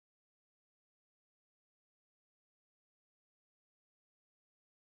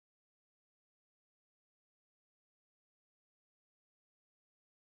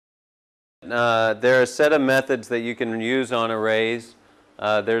There are a set of methods that you can use on arrays.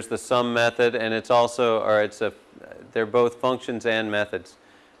 There's the sum method, and it's also, they're both functions and methods.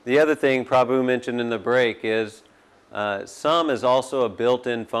 The other thing Prabhu mentioned in the break is sum is also a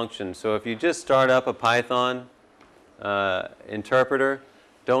built-in function. So if you just start up a Python interpreter,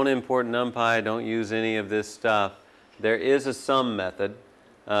 don't import NumPy, don't use any of this stuff. There is a sum method,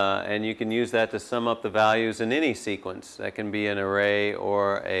 and you can use that to sum up the values in any sequence. That can be an array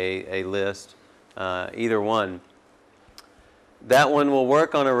or a list, either one. That one will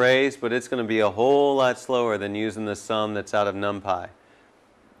work on arrays, but it's going to be a whole lot slower than using the sum that's out of NumPy,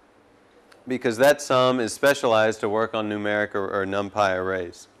 because that sum is specialized to work on numeric or NumPy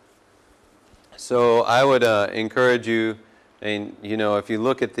arrays. So I would encourage you, and you know, if you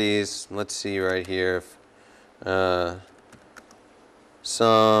look at these, let's see right here,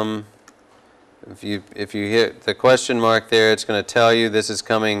 sum, if you hit the question mark there, it's going to tell you this is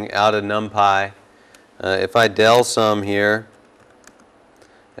coming out of NumPy. If I del sum here,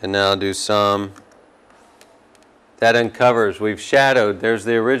 and now do sum, that uncovers, we've shadowed, there's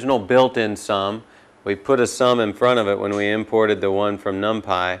the original built-in sum. We put a sum in front of it when we imported the one from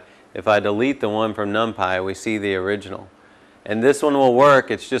NumPy. If I delete the one from NumPy, we see the original. And this one will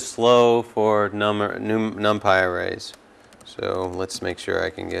work, it's just slow for NumPy arrays. So let's make sure I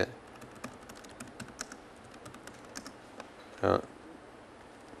can get,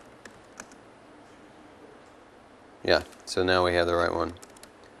 yeah, so now we have the right one.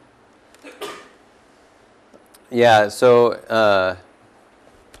 Yeah, so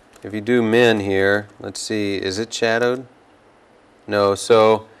if you do min here, let's see, is it shadowed? No,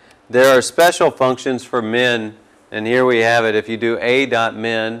 so there are special functions for min, and here we have it. If you do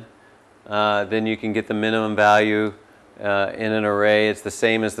a.min, then you can get the minimum value in an array. It's the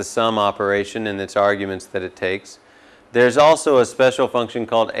same as the sum operation and its arguments that it takes. There's also a special function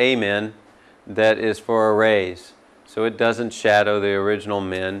called amin that is for arrays. So it doesn't shadow the original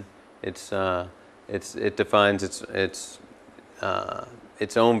min. It defines its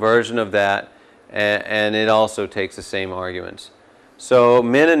own version of that, and it also takes the same arguments. So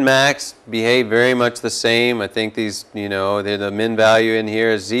min and max behave very much the same. I think these, you know, the min value in here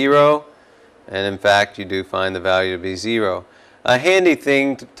is 0, and in fact you do find the value to be 0. A handy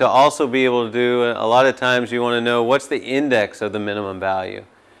thing to also be able to do, a lot of times you want to know what's the index of the minimum value.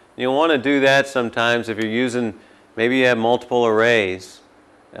 You'll want to do that sometimes if you're using, maybe you have multiple arrays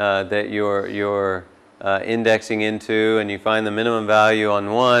that you're indexing into, and you find the minimum value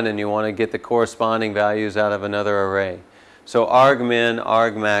on one and you want to get the corresponding values out of another array. So argmin,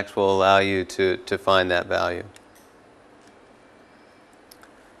 argmax will allow you to find that value.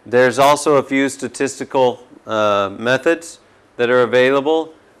 There's also a few statistical methods that are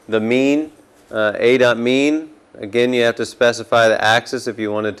available. The mean, a.mean, again you have to specify the axis if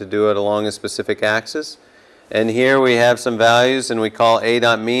you wanted to do it along a specific axis. And here we have some values, and we call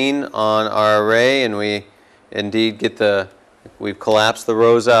a.mean on our array, and we indeed get we've collapsed the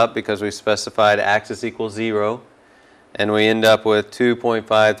rows up because we specified axis equals 0. And we end up with 2.5,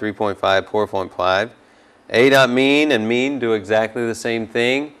 3.5, 4.5. A.mean and mean do exactly the same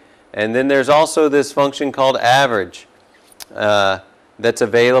thing. And then there's also this function called average that's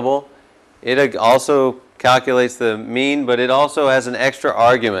available. It also calculates the mean, but it also has an extra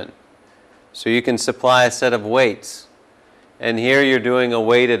argument. So you can supply a set of weights. And here you're doing a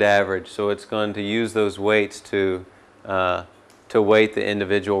weighted average, so it's going to use those weights to weight the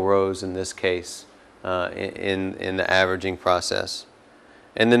individual rows in this case. In the averaging process.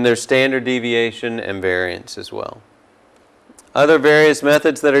 And then there's standard deviation and variance as well. Other various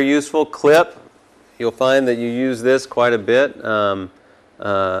methods that are useful, clip. You'll find that you use this quite a bit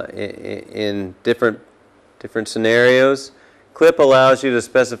in different scenarios. Clip allows you to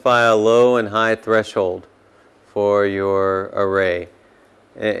specify a low and high threshold for your array.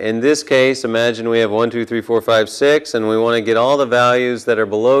 In this case, imagine we have 1, 2, 3, 4, 5, 6, and we want to get all the values that are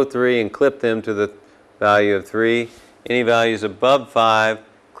below 3 and clip them to the value of 3. Any values above 5,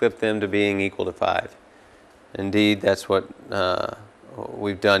 clip them to being equal to 5. Indeed, that's what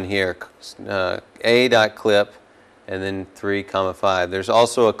we've done here. A.clip and then 3, 5. There's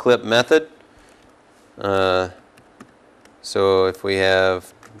also a clip method. So if we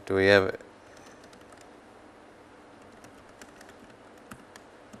have, do we have,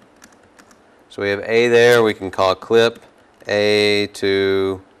 so we have A there, we can call clip A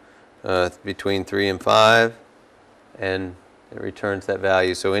to between 3 and 5, and it returns that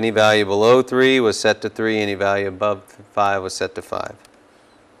value. So any value below 3 was set to 3, any value above 5 was set to 5.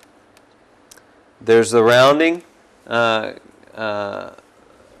 There's the rounding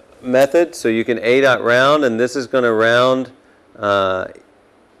method, so you can a.round, and this is going to round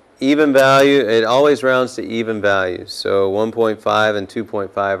even value, it always rounds to even values. So 1.5 and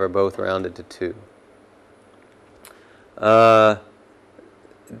 2.5 are both rounded to 2.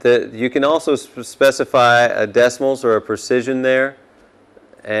 You can also specify decimals or a precision there.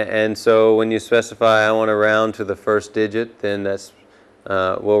 And so when you specify I want to round to the first digit, then that's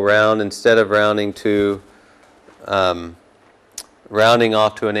we'll round, instead of rounding to rounding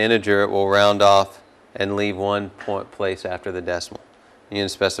off to an integer, it will round off and leave one place after the decimal. You can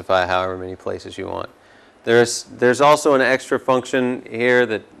specify however many places you want. There's also an extra function here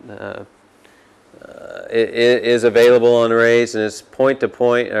that is available on arrays, and it's point to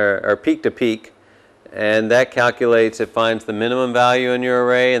point or peak to peak, and that calculates, it finds the minimum value in your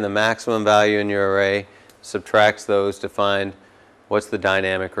array and the maximum value in your array, subtracts those to find what's the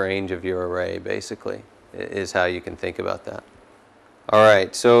dynamic range of your array, basically, is how you can think about that. All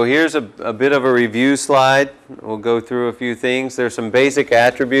right, so here's a bit of a review slide. We'll go through a few things. There's some basic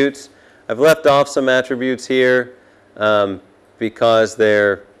attributes. I've left off some attributes here because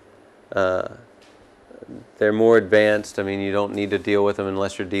they're more advanced. I mean, you don't need to deal with them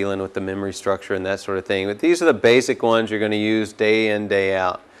unless you're dealing with the memory structure and that sort of thing. But these are the basic ones you're going to use day in, day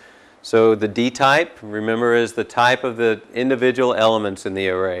out. So the D type, remember, is the type of the individual elements in the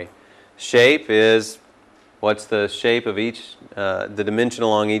array. Shape is what's the shape of each, the dimension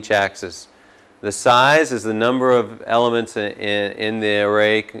along each axis. The size is the number of elements in the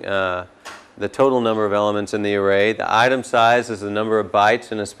array, the total number of elements in the array. The item size is the number of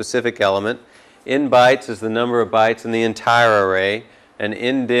bytes in a specific element. In bytes is the number of bytes in the entire array, and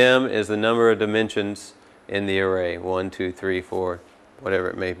in dim is the number of dimensions in the array, 1, 2, 3, 4, whatever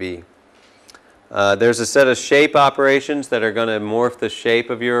it may be. There's a set of shape operations that are going to morph the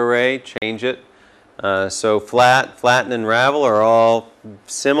shape of your array, change it. So flat, flatten, and ravel are all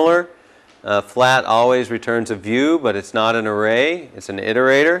similar. Flat always returns a view, but it's not an array, it's an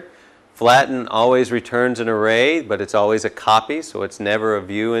iterator. Flatten always returns an array, but it's always a copy, so it's never a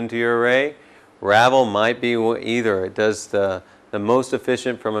view into your array. Ravel might be either. It does the most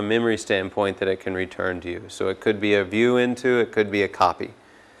efficient from a memory standpoint that it can return to you. So it could be a view into, it could be a copy.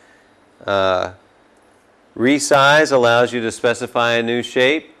 Resize allows you to specify a new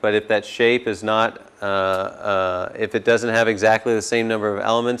shape, but if that shape is not, if it doesn't have exactly the same number of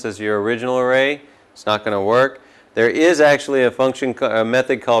elements as your original array, it's not going to work. There is actually a function, a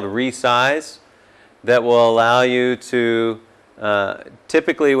method called resize that will allow you to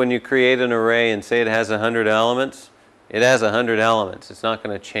typically when you create an array and say it has 100 elements, it has 100 elements. It's not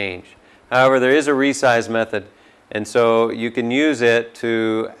going to change. However, there is a resize method, and so you can use it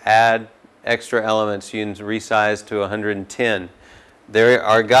to add extra elements. You can resize to 110. There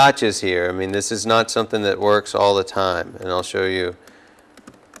are gotchas here. I mean, this is not something that works all the time, and I'll show you.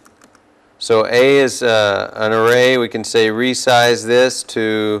 So A is an array. We can say resize this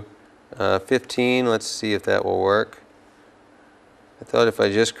to 15. Let's see if that will work. I thought if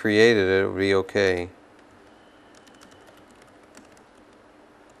I just created it, it would be okay.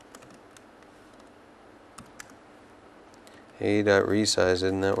 A.resize,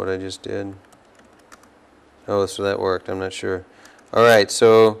 isn't that what I just did? Oh, so that worked. I'm not sure. All right,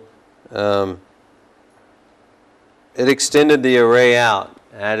 so it extended the array out,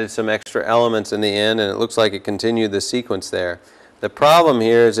 added some extra elements in the end, and it looks like it continued the sequence there. The problem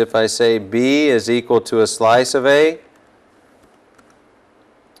here is if I say B is equal to a slice of A,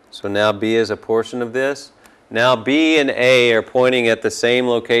 so now B is a portion of this. Now B and A are pointing at the same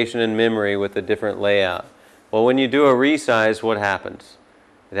location in memory with a different layout. Well, when you do a resize, what happens?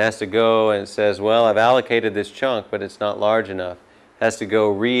 It has to go and it says, well, I've allocated this chunk, but it's not large enough. It has to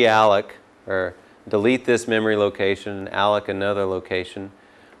go reallocate or delete this memory location and alloc another location.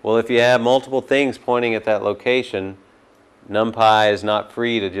 Well, if you have multiple things pointing at that location, NumPy is not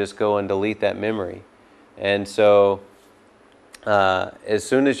free to just go and delete that memory. And so as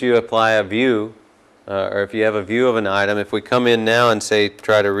soon as you apply a view, or if you have a view of an item, if we come in now and say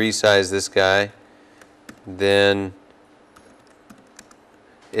try to resize this guy, then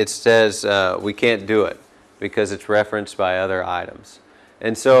it says we can't do it because it's referenced by other items.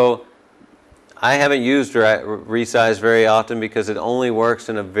 And so I haven't used resize very often because it only works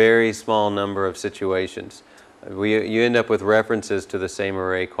in a very small number of situations. You end up with references to the same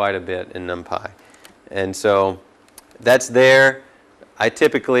array quite a bit in NumPy. And so that's there. I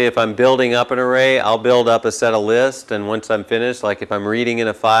typically, if I'm building up an array, I'll build up a set of lists, and once I'm finished, like if I'm reading in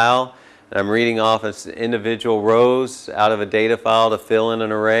a file, and I'm reading off individual rows out of a data file to fill in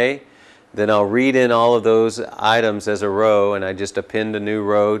an array, then I'll read in all of those items as a row, and I just append a new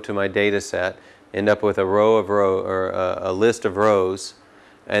row to my data set, end up with a row of or a list of rows,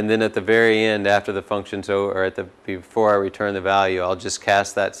 and then at the very end, after the function's over, or before I return the value, I'll just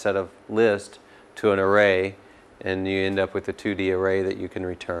cast that set of list to an array, and you end up with a 2D array that you can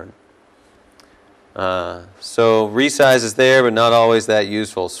return. So resize is there, but not always that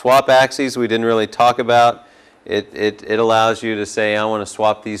useful. Swap axes we didn't really talk about. It allows you to say, I want to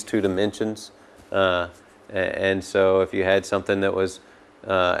swap these two dimensions. And so if you had something that was,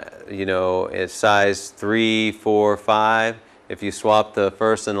 you know, it's size 3, 4, 5, if you swap the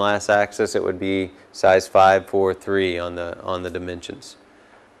first and last axis, it would be size 5, 4, 3 on the dimensions.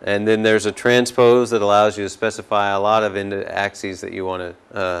 And then there's a transpose that allows you to specify a lot of axes that you want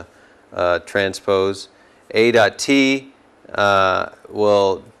to transpose. A.T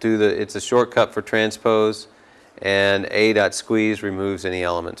will do it's a shortcut for transpose, and A.squeeze removes any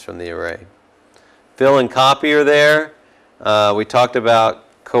elements from the array. Fill and copy are there. We talked about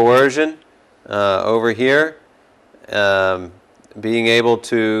coercion over here, being able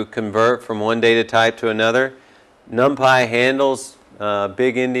to convert from one data type to another. NumPy handles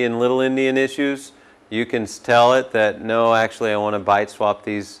big Endian, little Endian issues. You can tell it that, no, actually I want to byte swap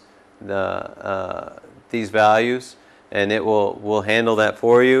these values, and it will handle that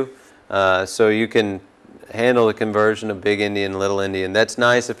for you. So you can handle the conversion of big Endian, little Endian. That's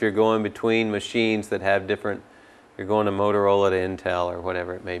nice if you're going between machines that have different, you're going to Motorola to Intel or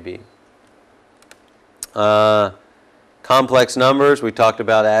whatever it may be. Complex numbers, we talked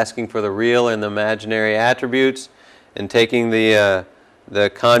about asking for the real and the imaginary attributes and taking the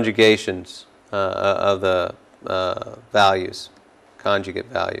conjugations of the values, conjugate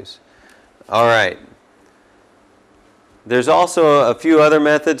values. All right. There's also a few other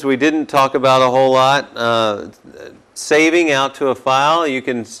methods we didn't talk about a whole lot. Saving out to a file, you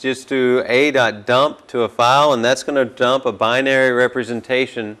can just do a.dump to a file, and that's going to dump a binary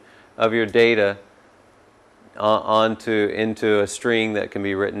representation of your data into a string that can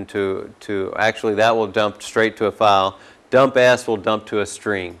be written to actually that will dump straight to a file. Dump S will dump to a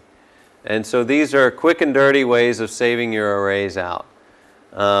string. And so these are quick and dirty ways of saving your arrays out.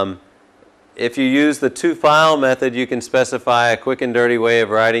 If you use the toFile method, you can specify a quick and dirty way of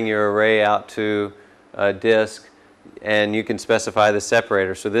writing your array out to a disk, and you can specify the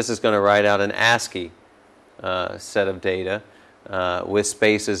separator. So this is going to write out an ASCII set of data with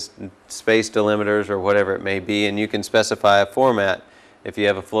space delimiters or whatever it may be, and you can specify a format. If you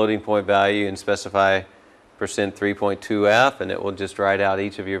have a floating point value, you can specify %3.2f, and it will just write out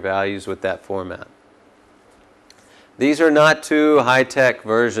each of your values with that format. These are not too high-tech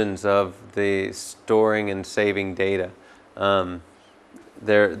versions of the storing and saving data.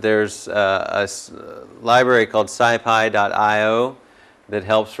 There's a library called scipy.io that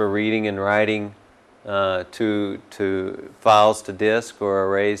helps for reading and writing to files to disk or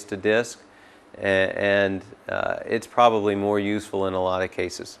arrays to disk, and it's probably more useful in a lot of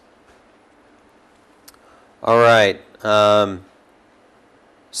cases. All right,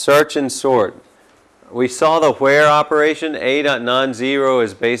 search and sort. We saw the where operation. A.non-zero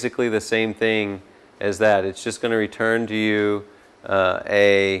is basically the same thing as that. It's just going to return to you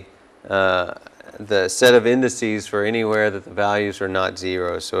the set of indices for anywhere that the values are not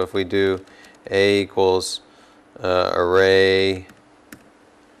 0. So if we do A equals array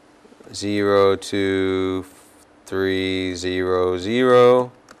 0 to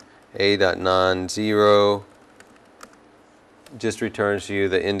 300, A.non-zero just returns to you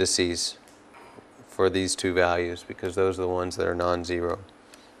the indices for these two values, because those are the ones that are non-zero.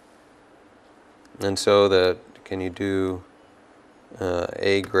 And so can you do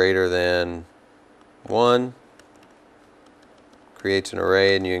A greater than 1 creates an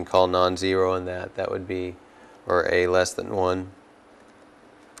array, and you can call non-zero in that. That would be, or A less than 1.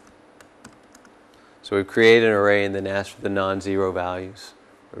 So we create an array and then ask for the non-zero values.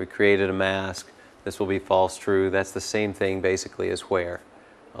 Or we created a mask. This will be false true. That's the same thing basically as where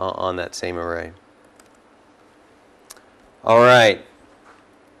on that same array. All right.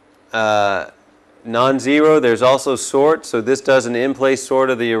 Non-zero, there's also sort. So this does an in-place sort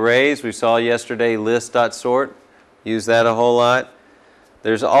of the arrays. We saw yesterday list.sort. Use that a whole lot.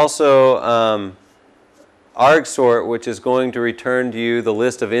 There's also argsort, which is going to return to you the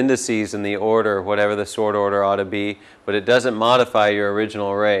list of indices in the order, whatever the sort order ought to be, but it doesn't modify your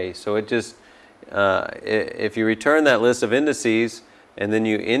original array. So it just, if you return that list of indices and then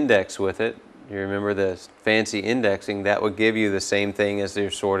you index with it, you remember the fancy indexing, that would give you the same thing as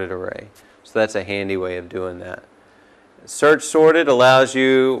your sorted array. So that's a handy way of doing that. Search sorted allows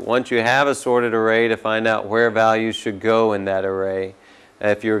you, once you have a sorted array, to find out where values should go in that array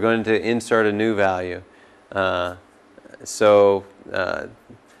if you're going to insert a new value. The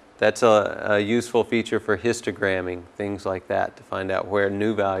That's a useful feature for histogramming, things like that, to find out where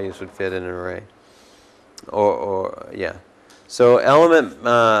new values would fit in an array. Yeah. So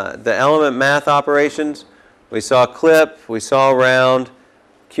the element math operations, we saw clip, we saw round,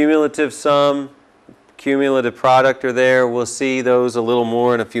 cumulative sum, cumulative product are there. We'll see those a little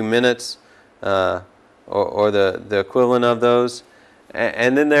more in a few minutes, or the equivalent of those.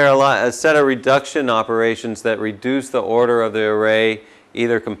 And then there are a set of reduction operations that reduce the order of the array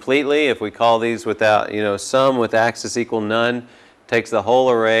either completely, if we call these without, sum with axis equal none, takes the whole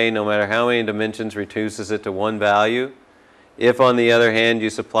array, no matter how many dimensions, reduces it to one value. If, on the other hand, you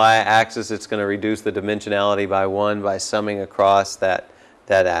supply axis, it's going to reduce the dimensionality by 1 by summing across that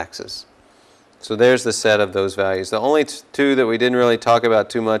axis. So there's the set of those values. The only two that we didn't really talk about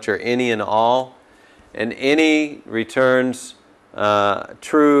too much are any and all. And any returns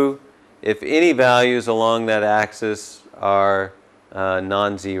true if any values along that axis are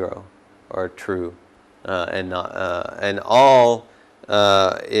non-zero or true. And all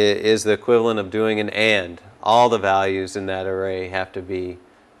is the equivalent of doing an and. All the values in that array have to be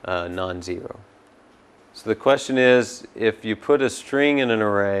non-zero. So the question is, if you put a string in an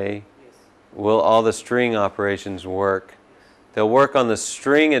array, will all the string operations work? They'll work on the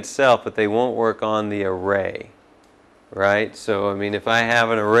string itself, but they won't work on the array, right? So, I mean, if I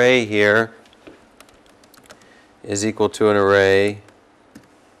have an array here is equal to an array,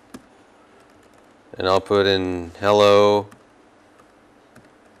 and I'll put in hello,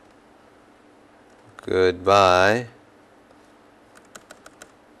 goodbye.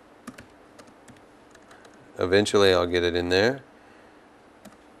 Eventually I'll get it in there.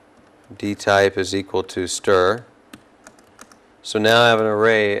 D type is equal to stir. So now I have an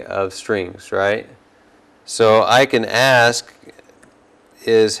array of strings, right? So I can ask,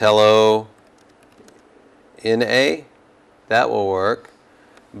 is hello in A? That will work.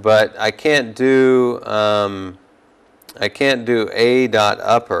 But I can't do A dot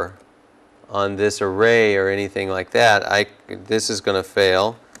upper on this array or anything like that. This is going to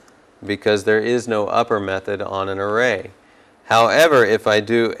fail because there is no upper method on an array. However, if I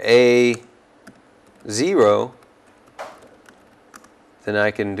do A0, then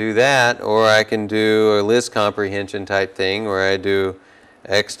I can do that, or I can do a list comprehension type thing where I do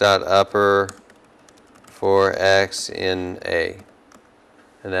x dot upper for x in A.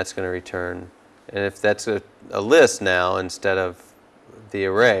 And that's going to return. And if that's a list now instead of the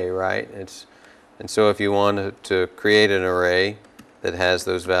array, right? And so if you want to create an array that has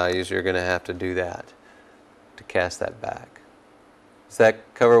those values, you're going to have to do that to cast that back. Does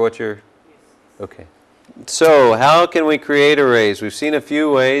that cover what you're... Okay. So how can we create arrays? We've seen a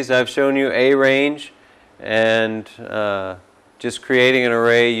few ways. I've shown you a range and just creating an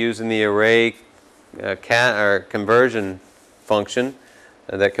array using the array conversion function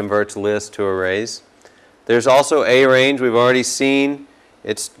that converts lists to arrays. There's also a range we've already seen.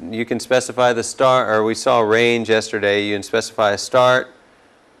 You can specify the start, or we saw range yesterday. You can specify a start,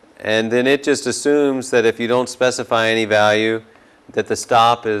 and then it just assumes that if you don't specify any value, that the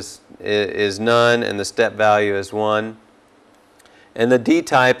stop is none and the step value is 1. And the D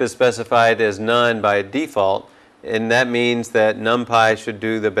type is specified as none by default, and that means that NumPy should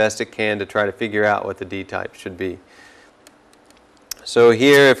do the best it can to try to figure out what the D type should be. So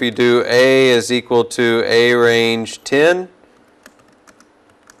here, if you do A is equal to A range 10,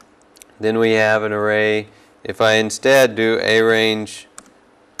 then we have an array. If I instead do A range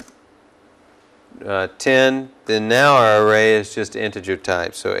 10, then now our array is just integer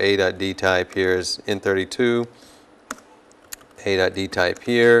type. So A.D type here is int32. A.D type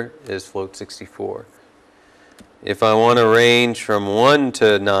here is float 64. If I want to range from 1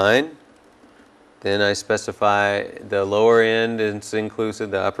 to 9, then I specify the lower end is inclusive,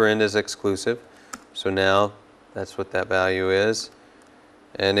 the upper end is exclusive. So now that's what that value is.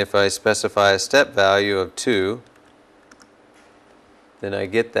 And if I specify a step value of 2, then I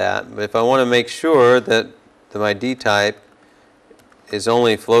get that. But if I want to make sure that my D type is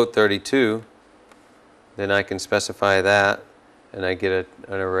only float 32, then I can specify that, and I get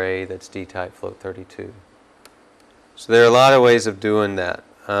an array that's D type float 32. So there are a lot of ways of doing that.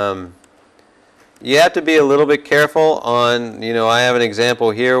 You have to be a little bit careful on, I have an example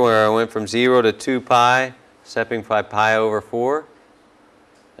here where I went from 0 to 2 pi, stepping by pi over 4.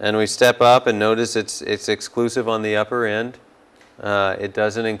 And we step up and notice it's exclusive on the upper end. It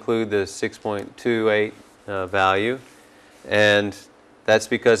doesn't include the 6.28 value. And that's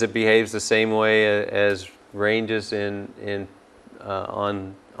because it behaves the same way as ranges on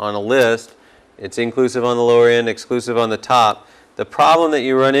a list. It's inclusive on the lower end, exclusive on the top. The problem that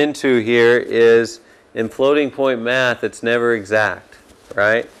you run into here is in floating point math, it's never exact,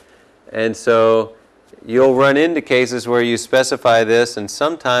 right? And so you'll run into cases where you specify this, and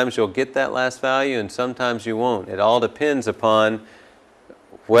sometimes you'll get that last value and sometimes you won't. It all depends upon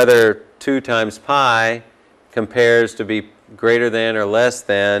whether 2 times pi compares to be greater than or less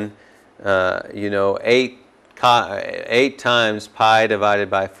than, 8 times pi divided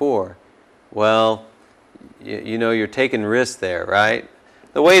by 4. Well, you're taking risks there, right?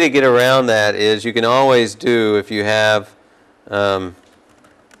 The way to get around that is you can always do, if you have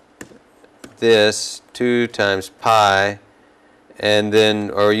this 2 times pi, and then,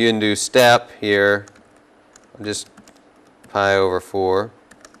 or you can do step here, just pi over 4.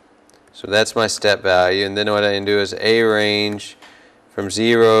 So that's my step value, and then what I can do is a range from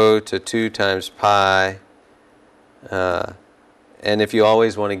 0 to 2 times pi, and if you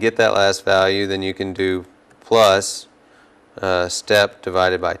always want to get that last value, then you can do plus step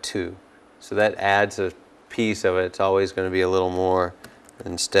divided by 2. So that adds a piece of it. It's always going to be a little more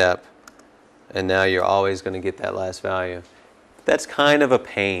than step, and now you're always going to get that last value. That's kind of a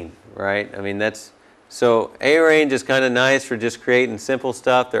pain, right? I mean, so a range is kind of nice for just creating simple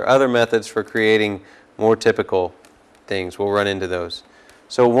stuff. There are other methods for creating more typical things. We'll run into those.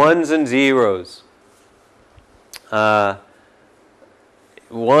 So ones and zeros.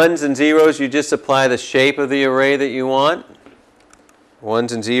 Ones and zeros, you just apply the shape of the array that you want.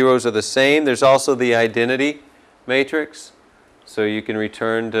 Ones and zeros are the same. There's also the identity matrix. So you can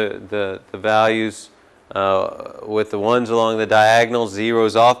return to the values with the ones along the diagonal,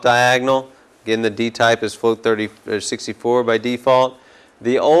 zeros off diagonal. Again, the D type is float 64 by default.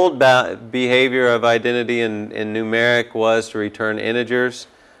 The old behavior of identity in numeric was to return integers.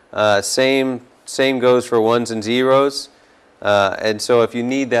 Same goes for ones and zeros. And so if you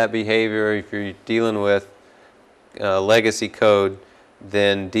need that behavior, if you're dealing with legacy code,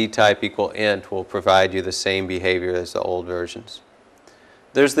 then D type equal int will provide you the same behavior as the old versions.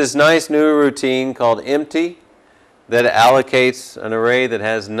 There's this nice new routine called empty that allocates an array that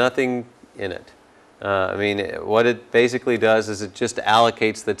has nothing in it. What it basically does is it just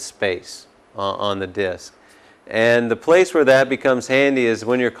allocates that space on the disk. And the place where that becomes handy is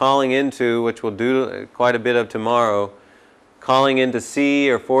when you're calling into, which we'll do quite a bit of tomorrow, calling into C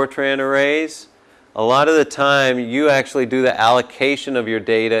or Fortran arrays. A lot of the time you actually do the allocation of your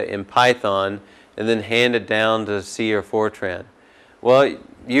data in Python and then hand it down to C or Fortran. Well,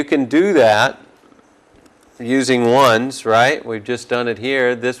 you can do that using ones, right? We've just done it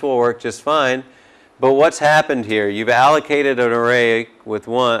here. This will work just fine. But what's happened here? You've allocated an array with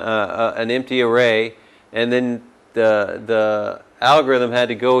an empty array, and then the algorithm had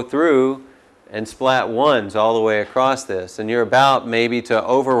to go through and splat ones all the way across this. And you're about maybe to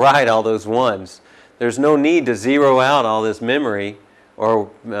override all those ones. There's no need to zero out all this memory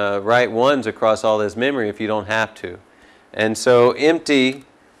or write ones across all this memory if you don't have to. And so empty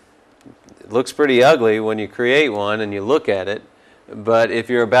looks pretty ugly when you create one and you look at it, but if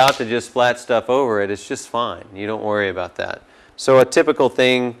you're about to just splat stuff over it, it's just fine. You don't worry about that. So a typical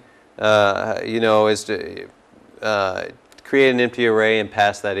thing, is to create an empty array and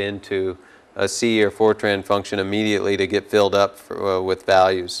pass that into a C or Fortran function immediately to get filled up with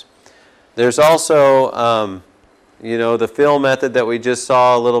values. There's also, the fill method that we just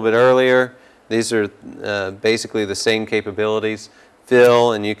saw a little bit earlier. These are basically the same capabilities.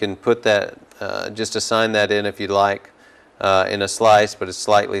 Fill, and you can put that, just assign that in if you'd like in a slice, but it's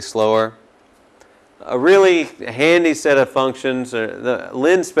slightly slower. A really handy set of functions, the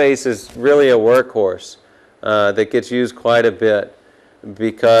linspace is really a workhorse that gets used quite a bit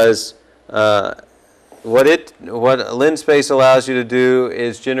because what linspace allows you to do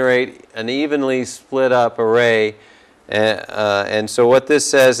is generate an evenly split up array. And so what this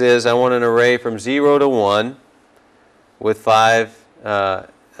says is I want an array from 0 to 1 with 5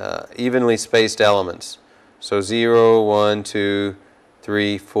 evenly spaced elements. So 0, 1, 2,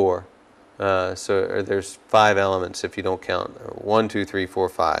 3, 4. So there's 5 elements if you don't count. 1, 2, 3, 4,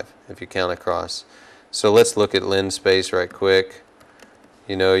 5 if you count across. So let's look at linspace right quick.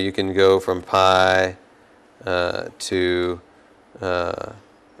 You can go from pi to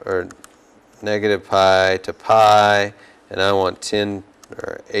or negative pi to pi, and I want 10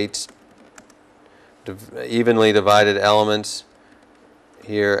 or 8 evenly divided elements.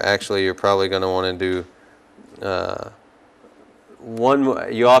 Here, actually, you're probably going to want to do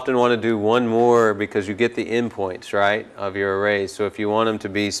you often want to do one more because you get the endpoints, right, of your arrays. So if you want them to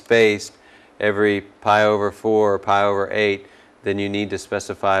be spaced every pi over 4 or pi over 8, then you need to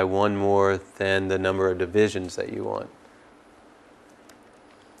specify one more than the number of divisions that you want.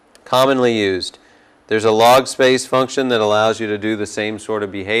 Commonly used. There's a log space function that allows you to do the same sort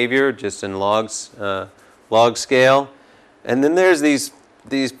of behavior, just in log scale. And then there's these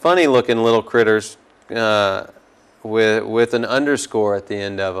these funny looking little critters with an underscore at the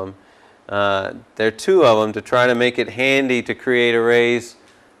end of them. There are two of them to try to make it handy to create arrays.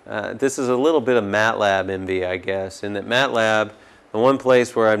 This is a little bit of MATLAB envy, I guess, in that MATLAB, the one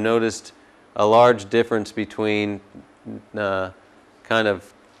place where I've noticed a large difference between kind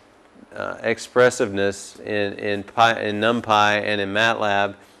of expressiveness in NumPy and in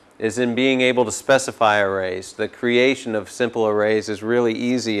MATLAB is in being able to specify arrays. The creation of simple arrays is really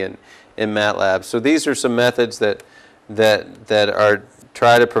easy in MATLAB. So these are some methods that are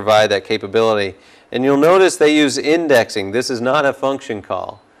try to provide that capability. And you'll notice they use indexing. This is not a function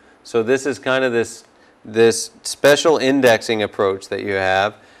call. So this is kind of this special indexing approach that you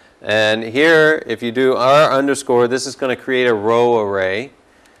have. And here, if you do R underscore, this is going to create a row array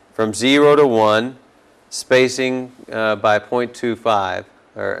from 0 to 1, spacing by 0.25.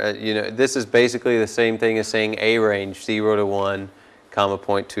 Or this is basically the same thing as saying A range 0 to 1, comma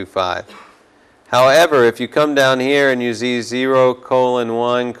 0.25. However, if you come down here and you see 0,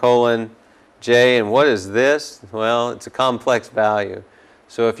 1, J, and what is this? Well, it's a complex value.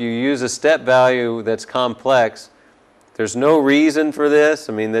 So if you use a step value that's complex, there's no reason for this.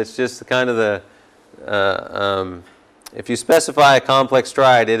 I mean, that's just kind of the, if you specify a complex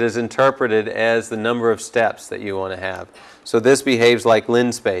stride, it is interpreted as the number of steps that you want to have. So this behaves like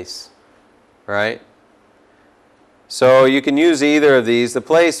linspace, right? So you can use either of these. The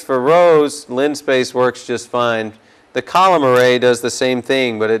place for rows, linspace works just fine. The column array does the same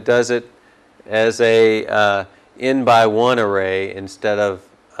thing, but it does it as a n by 1 array instead of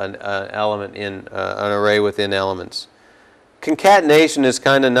an element in an array within elements. Concatenation is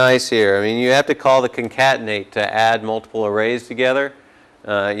kind of nice here. I mean, you have to call the concatenate to add multiple arrays together.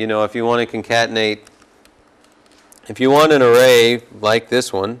 If you want to concatenate, if you want an array like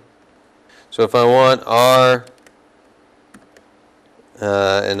this one, so if I want R,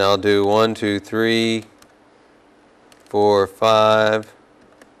 and I'll do 1, 2, 3, 4, 5,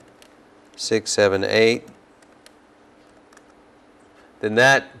 6, 7, 8. Then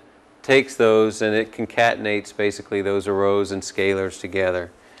that takes those and it concatenates basically those rows and scalars together.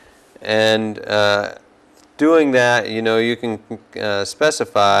 And doing that, you can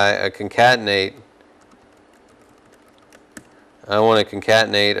specify a concatenate. I want to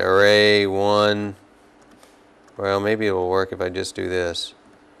concatenate array 1. Well, maybe it will work if I just do this.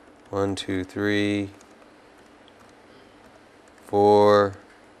 1, 2, 3, 4.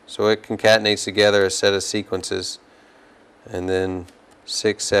 So it concatenates together a set of sequences. And then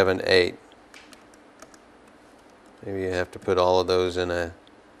 6, 7, 8. Maybe you have to put all of those in a...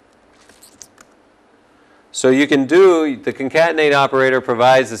 So you can do, the concatenate operator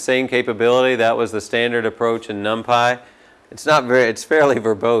provides the same capability. That was the standard approach in NumPy. It's fairly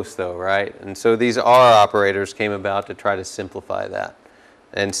verbose though, right? And so these R operators came about to try to simplify that,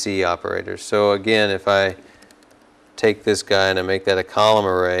 and C operators. So again, if I take this guy and I make that a column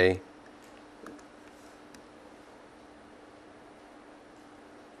array,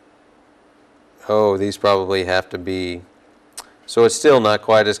 oh, these probably have to be, so it's still not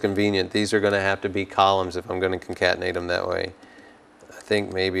quite as convenient. These are going to have to be columns if I'm going to concatenate them that way. I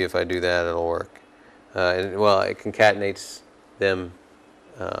think maybe if I do that, it'll work. It concatenates them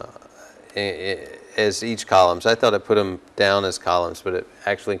as each columns. I thought it put them down as columns, but it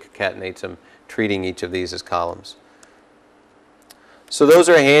actually concatenates them, treating each of these as columns. So those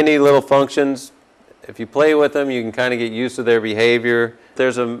are handy little functions. If you play with them, you can kind of get used to their behavior.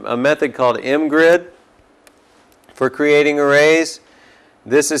 There's a method called mgrid for creating arrays.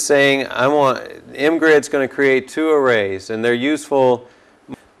 This is saying mgrid's going to create 2 arrays, and they're useful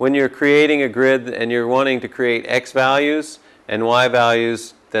when you're creating a grid and you're wanting to create x values and y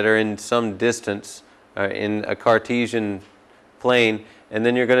values that are in some distance in a Cartesian plane, and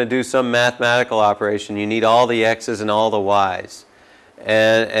then you're going to do some mathematical operation. You need all the x's and all the y's.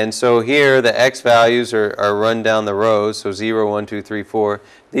 And so here the x values are run down the rows, so 0, 1, 2, 3, 4.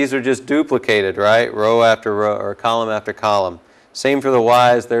 These are just duplicated, right? Row after row, or column after column. Same for the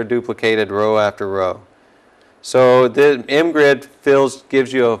y's, they're duplicated row after row. So the mgrid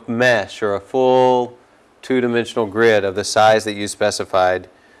gives you a mesh or a full 2-dimensional grid of the size that you specified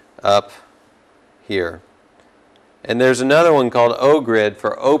up here. And there's another one called ogrid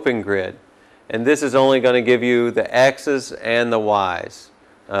for open grid. And this is only going to give you the x's and the y's.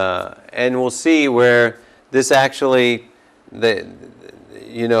 And we'll see where this actually, I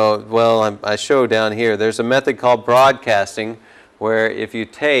show down here, there's a method called broadcasting where if you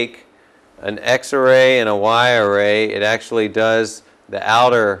take an x array and a y array, it actually does the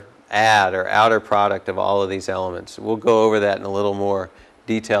outer add or outer product of all of these elements. We'll go over that in a little more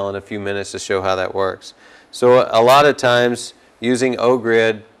detail in a few minutes to show how that works. So a lot of times using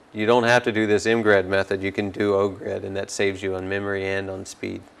OGrid, you don't have to do this mgrid method. You can do OGrid, and that saves you on memory and on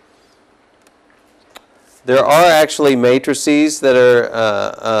speed. There are actually matrices that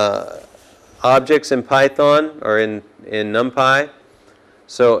are objects in Python or in NumPy.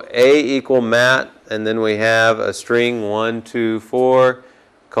 So A equal mat, and then we have a string 1, 2, 4,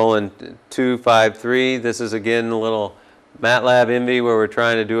 colon 2, 5, 3. This is again a little MATLAB envy where we're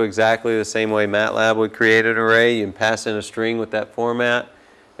trying to do exactly the same way MATLAB would create an array. You can pass in a string with that format.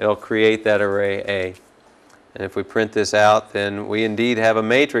 It'll create that array A. And if we print this out, then we indeed have a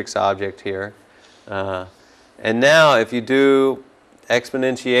matrix object here. And now if you do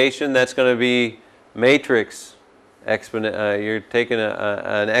exponentiation, that's going to be matrix exponent. You're taking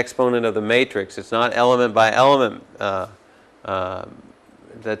an exponent of the matrix. It's not element by element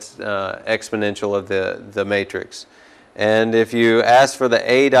that's exponential of the matrix. And if you ask for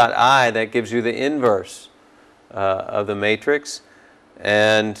the A dot I, that gives you the inverse of the matrix.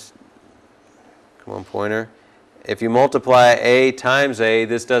 And, come on pointer, if you multiply A times A,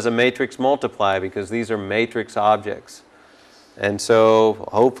 this does a matrix multiply because these are matrix objects. And so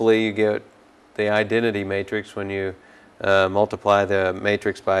hopefully you get the identity matrix when you multiply the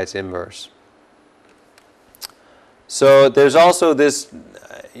matrix by its inverse. So there's also this,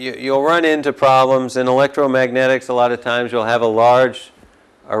 you'll run into problems in electromagnetics. A lot of times you'll have a large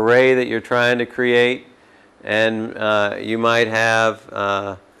array that you're trying to create, and you might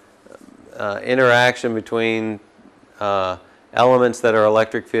have interaction between elements that are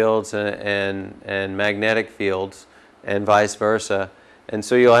electric fields and magnetic fields, and vice versa. And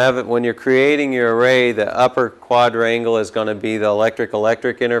so you'll have it when you're creating your array, the upper quadrangle is going to be the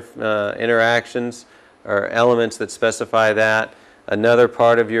electric-electric interactions or elements that specify that. Another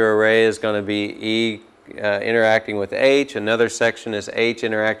part of your array is going to be E interacting with H. Another section is H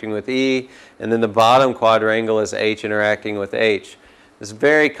interacting with E. And then the bottom quadrangle is H interacting with H. It's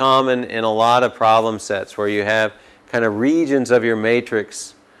very common in a lot of problem sets where you have kind of regions of your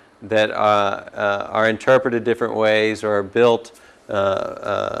matrix that are interpreted different ways or are built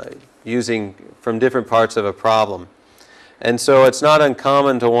using from different parts of a problem. And so it's not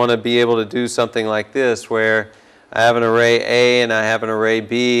uncommon to want to be able to do something like this where I have an array A and I have an array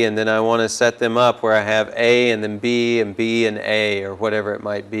B, and then I want to set them up where I have A and then B and B and A or whatever it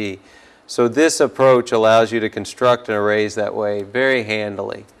might be. So this approach allows you to construct arrays that way very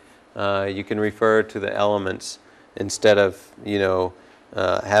handily. You can refer to the elements instead of,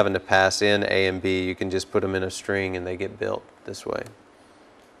 having to pass in A and B. You can just put them in a string and they get built this way.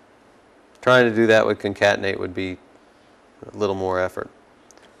 Trying to do that with concatenate would be a little more effort.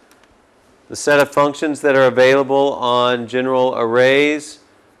 The set of functions that are available on general arrays,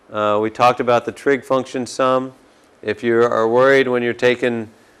 we talked about the trig function sum. If you are worried when you're taking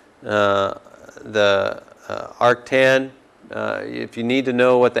the arctan, if you need to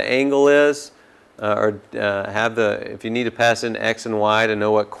know what the angle is, if you need to pass in x and y to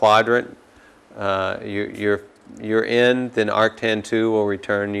know what quadrant you're in, then arctan2 will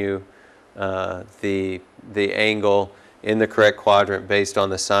return you the angle in the correct quadrant based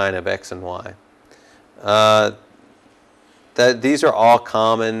on the sign of x and y. These are all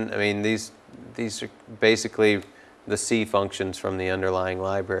common. I mean, these are basically the C functions from the underlying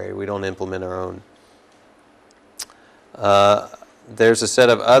library. We don't implement our own. There's a set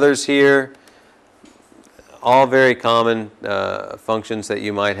of others here, all very common functions that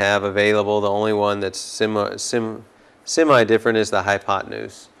you might have available. The only one that's semi-different is the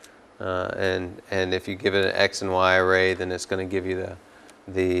hypotenuse. And if you give it an x and y array, then it's going to give you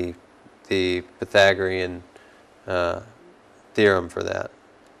the Pythagorean theorem for that,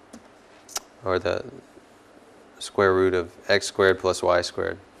 or the square root of x squared plus y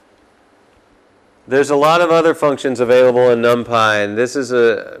squared. There's a lot of other functions available in NumPy, and this is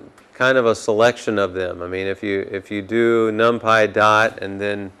a kind of a selection of them. I mean, if you do NumPy dot and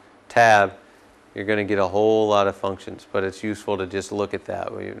then tab, you're going to get a whole lot of functions, but it's useful to just look at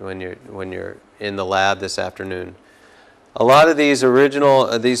that when you're in the lab this afternoon. A lot of these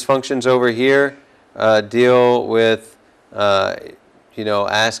these functions over here deal with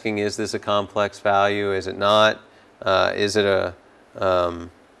asking, is this a complex value? Is it not? Is it a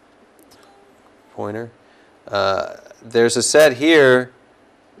pointer? There's a set here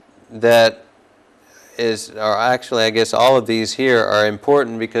that or actually I guess all of these here are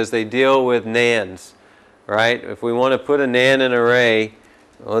important because they deal with nands, right? If we want to put a nan in an array,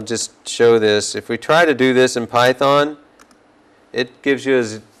 I'll just show this. If we try to do this in Python, it gives you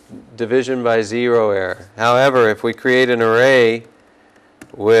a division by zero error. However, if we create an array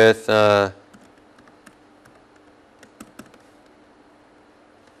with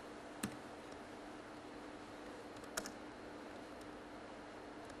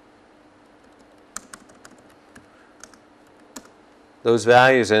those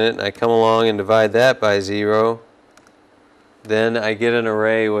values in it, and I come along and divide that by 0, then I get an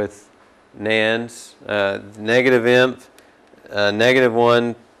array with nans, negative inf,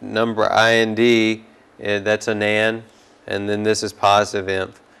 -1 number IND, that's a nan, and then this is positive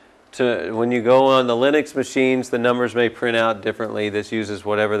inf. When you go on the Linux machines, the numbers may print out differently. This uses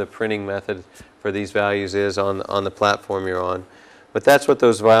whatever the printing method for these values is on the platform you're on. But that's what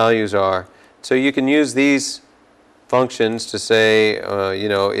those values are. So you can use these functions to say, you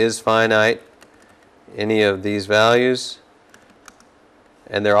know, is finite any of these values?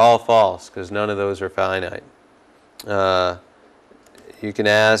 And they're all false because none of those are finite. You can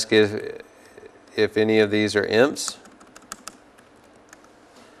ask if any of these are imps.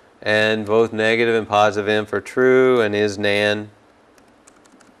 And both negative and positive inf are true, and is nan.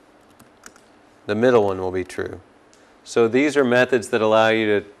 The middle one will be true. So these are methods that allow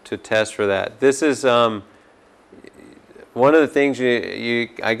you to test for that. This is one of the things you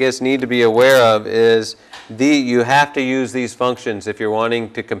I guess need to be aware of is you have to use these functions if you're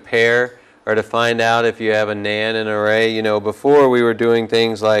wanting to compare or to find out if you have a nan in an array. You know, before we were doing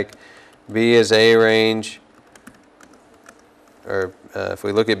things like B is A range, or if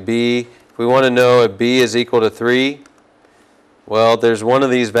we look at B, if we want to know if B is equal to 3, well, there's one of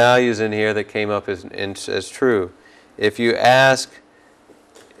these values in here that came up as true. If you ask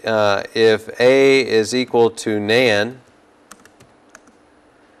if A is equal to nan,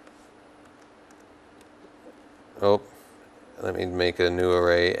 oh, let me make a new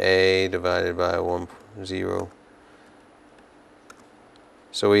array, A divided by 1, 0.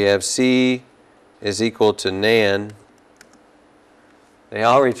 So we have C is equal to nan. They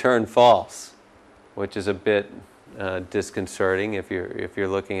all return false, which is a bit disconcerting if you're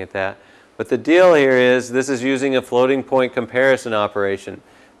looking at that. But the deal here is this is using a floating point comparison operation.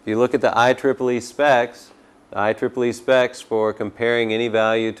 If you look at the IEEE specs, the IEEE specs for comparing any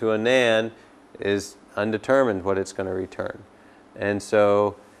value to a nan is undetermined what it's going to return. And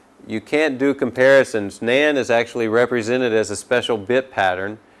so you can't do comparisons. Nan is actually represented as a special bit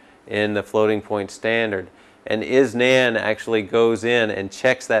pattern in the floating point standard. And isNan actually goes in and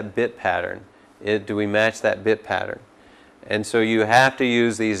checks that bit pattern. Do we match that bit pattern? And so you have to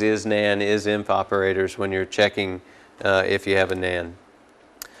use these isNan, isinf operators when you're checking if you have a nan.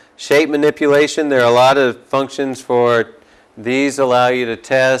 Shape manipulation, there are a lot of functions for these. Allow you to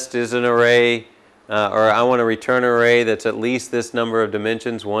test, is an array, or I want to return an array that's at least this number of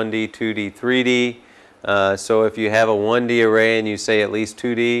dimensions, 1D, 2D, 3D. So if you have a 1D array and you say at least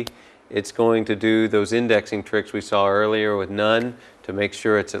 2D, it's going to do those indexing tricks we saw earlier with none to make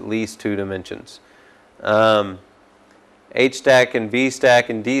sure it's at least 2 dimensions. HStack and VStack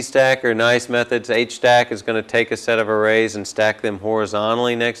and DStack are nice methods. HStack is going to take a set of arrays and stack them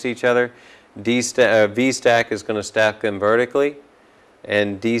horizontally next to each other. VStack is going to stack them vertically,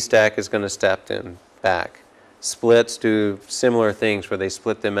 and DStack is going to stack them back. Splits do similar things where they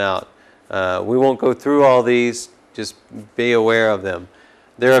split them out. We won't go through all these, just be aware of them.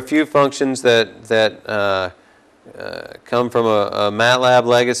 There are a few functions that come from a MATLAB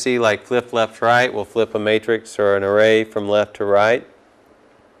legacy, like flip left right. We'll flip a matrix or an array from left to right.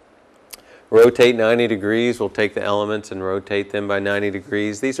 Rotate 90 degrees. We'll take the elements and rotate them by 90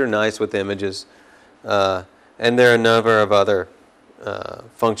 degrees. These are nice with images. And there are a number of other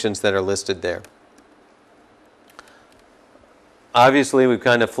functions that are listed there. Obviously, we've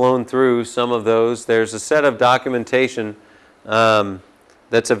kind of flown through some of those. There's a set of documentation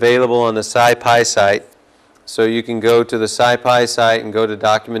that's available on the SciPy site. So you can go to the SciPy site and go to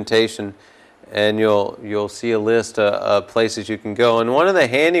documentation, and you'll see a list of places you can go. And one of the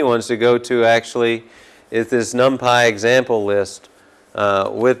handy ones to go to actually is this NumPy example list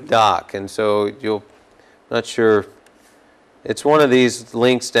with doc. And so not sure, it's one of these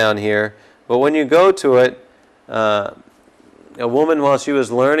links down here. But when you go to it, a woman, while she was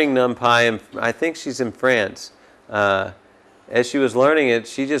learning NumPy, and I think she's in France, as she was learning it,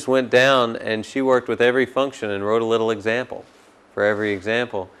 she just went down and she worked with every function and wrote a little example for every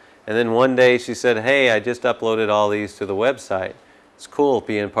example. And then one day she said, hey, I just uploaded all these to the website. It's cool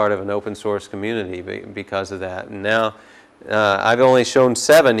being part of an open source community because of that. And now I've only shown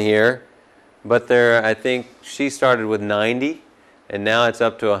 7 here, but I think she started with 90, and now it's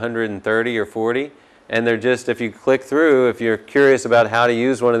up to 130 or 40. And they're just, if you click through, if you're curious about how to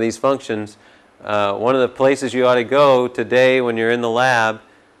use one of these functions, one of the places you ought to go today when you're in the lab,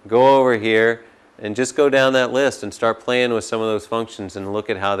 go over here and just go down that list and start playing with some of those functions and look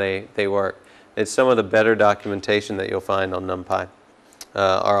at how they work. It's some of the better documentation that you'll find on NumPy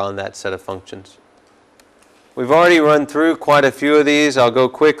or on that set of functions. We've already run through quite a few of these. I'll go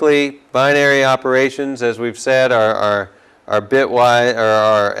quickly. Binary operations, as we've said, are are bitwise or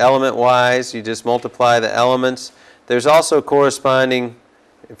are element-wise. You just multiply the elements. There's also corresponding,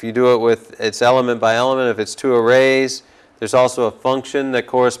 if you do it with its element by element, if it's two arrays, there's also a function that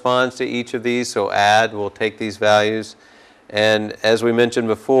corresponds to each of these. So add will take these values. And as we mentioned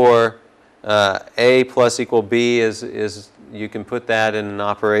before, A plus equal B is you can put that in an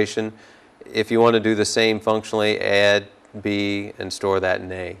operation. If you want to do the same functionally, add B and store that in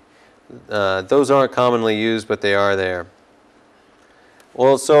A. Those aren't commonly used, but they are there.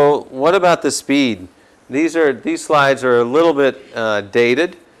 Well, so what about the speed? These slides are a little bit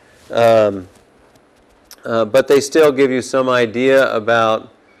dated, but they still give you some idea about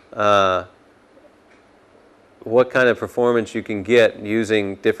what kind of performance you can get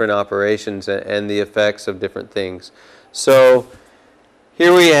using different operations and the effects of different things. So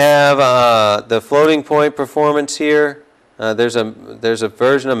here we have the floating point performance here. There's a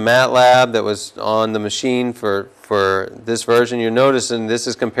version of MATLAB that was on the machine for this version. You're noticing this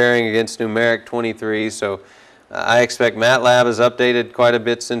is comparing against numeric 23, so I expect MATLAB has updated quite a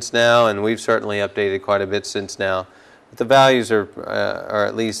bit since now, and we've certainly updated quite a bit since now. But the values are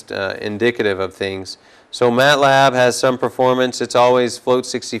at least indicative of things. So MATLAB has some performance. It's always float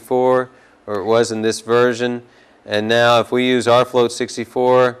 64, or it was in this version. And now if we use our float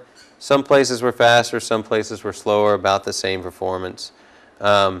 64, some places were faster, some places were slower, about the same performance.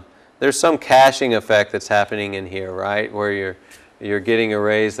 There's some caching effect that's happening in here, right? Where you're getting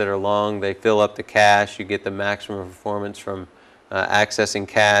arrays that are long, they fill up the cache, you get the maximum performance from accessing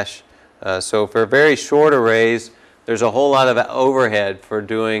cache. So for very short arrays, there's a whole lot of overhead for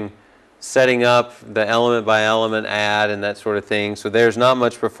setting up the element by element add and that sort of thing. So there's not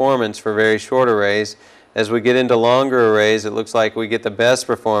much performance for very short arrays. As we get into longer arrays, it looks like we get the best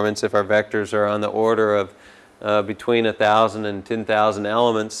performance if our vectors are on the order of between 1,000 and 10,000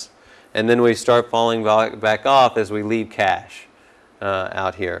 elements. And then we start falling back off as we leave cache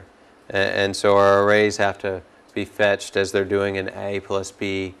out here. And so our arrays have to be fetched as they're doing an A plus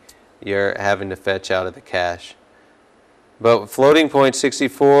B. You're having to fetch out of the cache. But floating point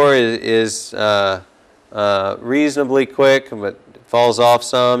 64 is reasonably quick, but it falls off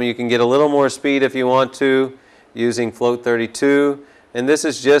some. You can get a little more speed if you want to using float 32. And this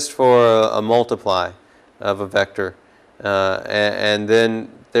is just for a multiply of a vector. And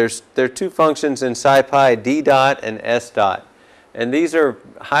then there are two functions in SciPy, d dot and s dot. And these are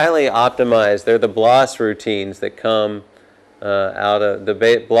highly optimized. They're the BLAS routines that come out of the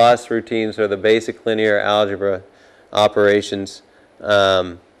BLAS routines are the basic linear algebra operations,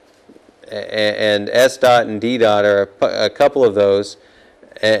 and s dot and d dot are a couple of those,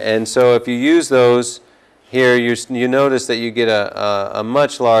 and so if you use those here, you notice that you get a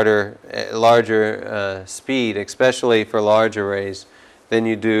much larger speed, especially for large arrays, than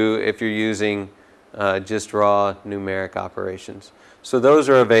you do if you're using just raw numeric operations. So those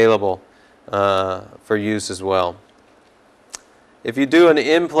are available for use as well. If you do an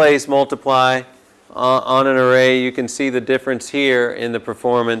in-place multiply on an array, you can see the difference here in the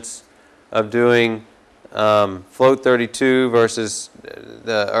performance of doing float 32 versus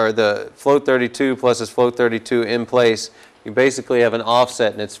the float 32 plus this float 32 in place. You basically have an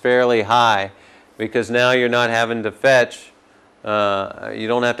offset, and it's fairly high because now you're not having to fetch. You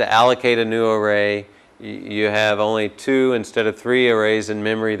don't have to allocate a new array. You have only 2 instead of 3 arrays in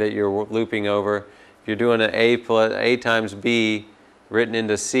memory that you're looping over. If you're doing an A times B written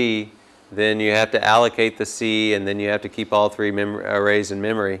into C, then you have to allocate the C, and then you have to keep all 3 arrays in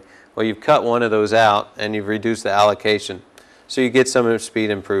memory. Well, you've cut one of those out, and you've reduced the allocation. So you get some speed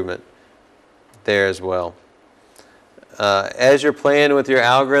improvement there as well. As you're playing with your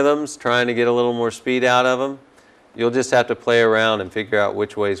algorithms, trying to get a little more speed out of them, you'll just have to play around and figure out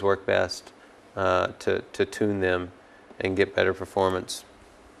which ways work best to tune them and get better performance.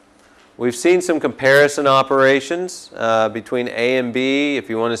 We've seen some comparison operations between A and B. If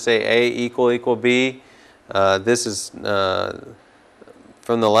you want to say A equal B, this is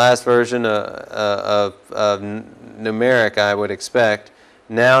from the last version of numeric, I would expect.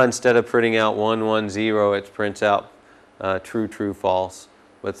 Now instead of printing out 1, 1, 0, it prints out true, true, false.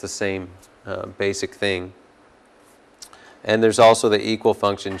 But it's the same basic thing. And there's also the equal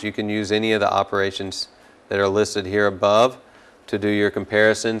functions. You can use any of the operations that are listed here above to do your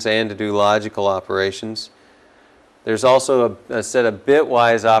comparisons and to do logical operations. There's also a set of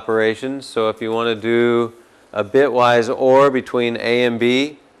bitwise operations. So if you want to do a bitwise OR between A and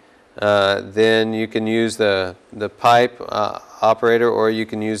B, then you can use the pipe operator, or you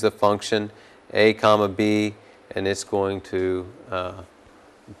can use the function A comma B, and it's going to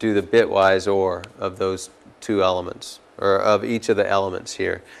do the bitwise OR of those 2 elements, or of each of the elements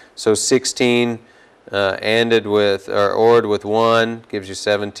here. So 16 ANDed with, or ORed with 1 gives you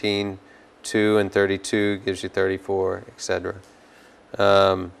 17, 2 and 32 gives you 34, etc.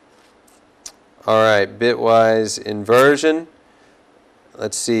 All right, bitwise inversion.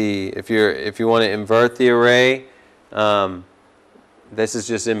 Let's see, if you want to invert the array, this is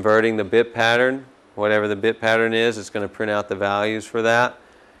just inverting the bit pattern. Whatever the bit pattern is, it's going to print out the values for that.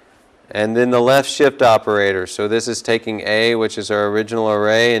 And then the left shift operator. So this is taking A, which is our original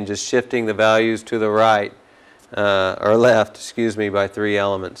array, and just shifting the values to the right, or left, excuse me, by 3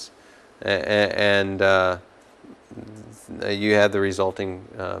 elements. And you have the resulting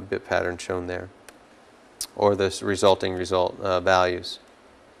bit pattern shown there, or the resulting values.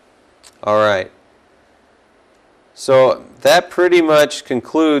 All right. So that pretty much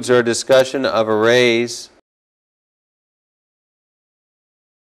concludes our discussion of arrays